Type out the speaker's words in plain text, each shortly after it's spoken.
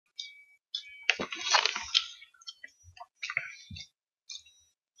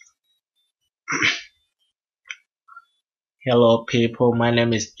Hello people, my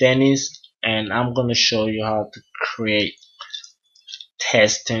name is Dennis and I'm going to show you how to create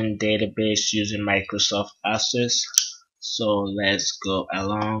testing database using Microsoft Access. So let's go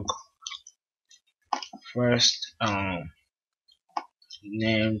along. First,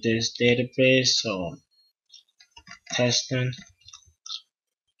 name this database, so testing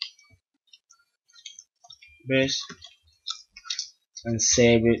base, and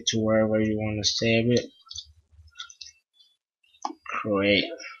save it to wherever you want to save it. Create,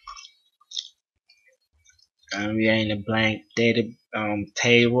 and we are in a blank data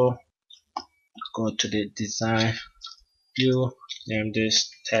table. Go to the design view, name this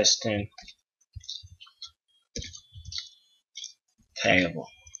testing table.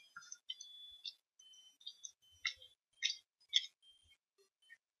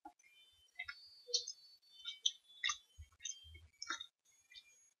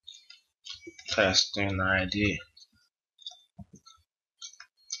 Testing ID.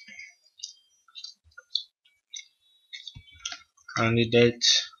 Candidate,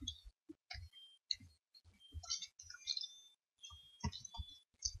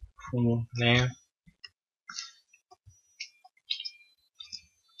 full name,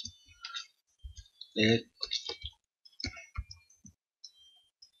 date,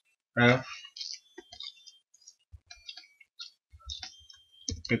 ref,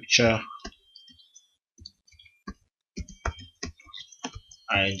 picture,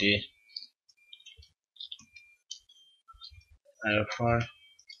 ID, verify,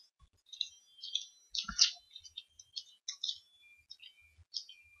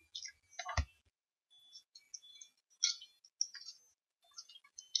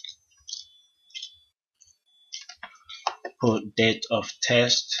 put date of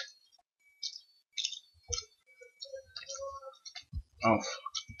test of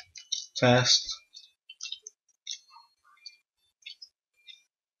test,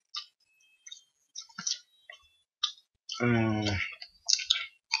 um,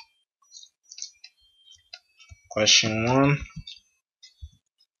 question 1,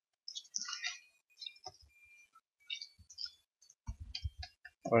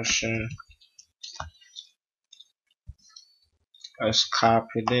 question, let's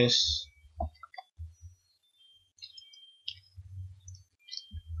copy this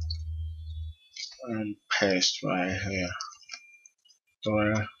and paste right here.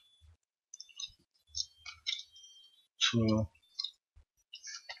 3, 2,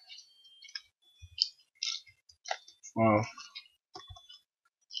 4,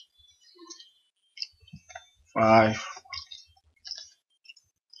 5,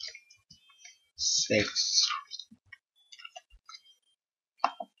 6,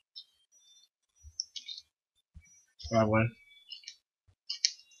 7,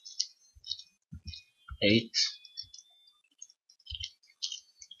 8,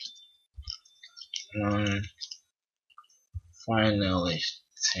 9, finally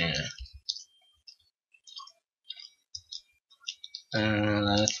 10. And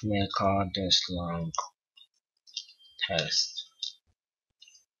let's make all this long test.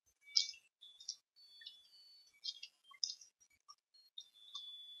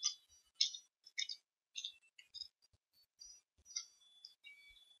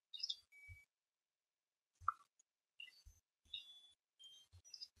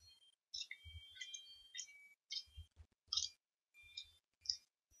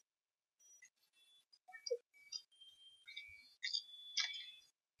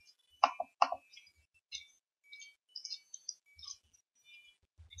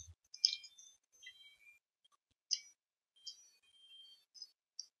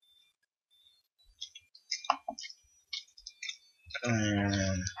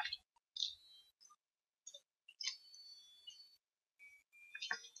 And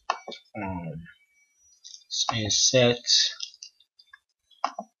um, insert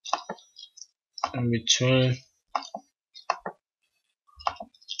in between,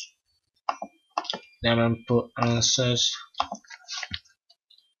 then input answers,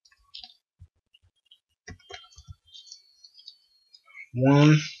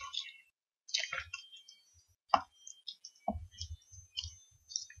 one,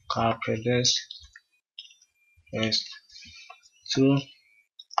 copy this, paste, 2,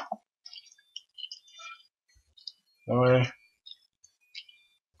 3,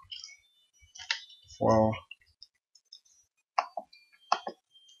 4,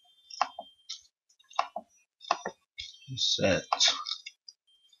 set,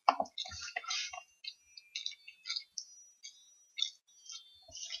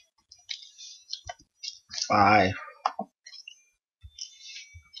 5,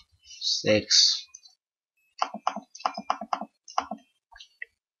 6,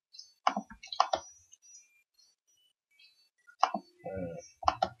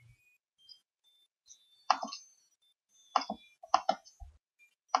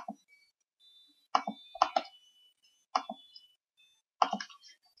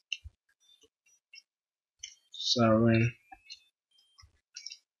 7,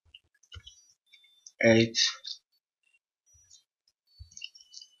 8,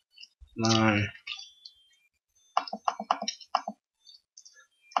 9,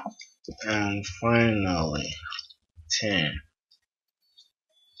 and finally 10.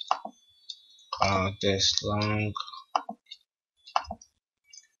 This long.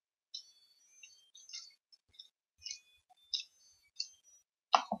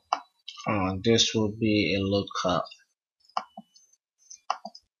 This will be a lookup.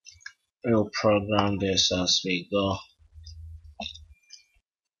 We'll program this as we go.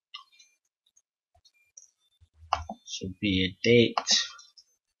 This will be a date.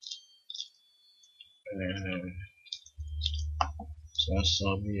 And this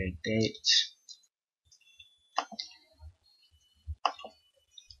will be a date.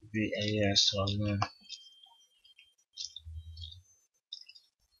 Be a yes or no.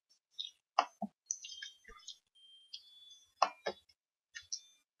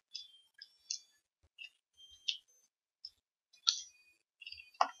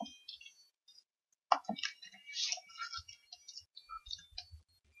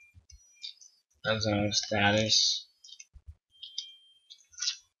 As our status.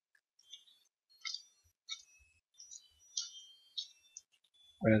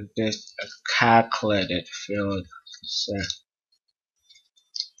 With this calculated field. So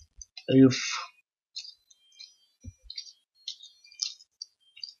if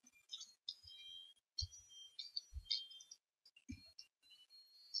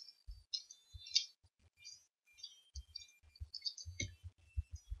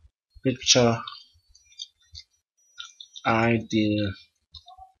picture ID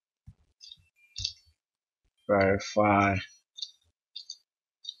verify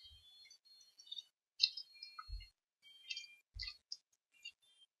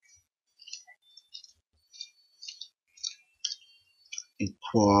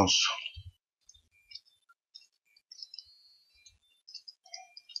equals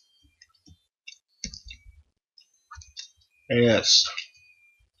yes.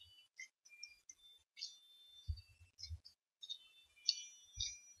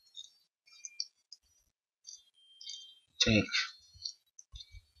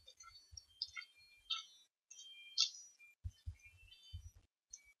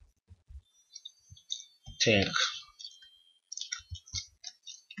 Take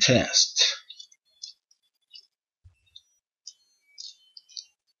test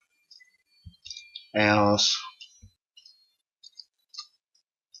else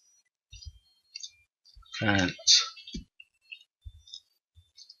can't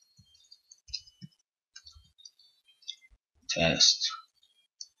test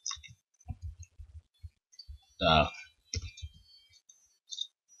the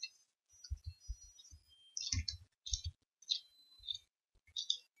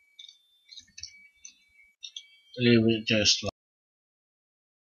leave it just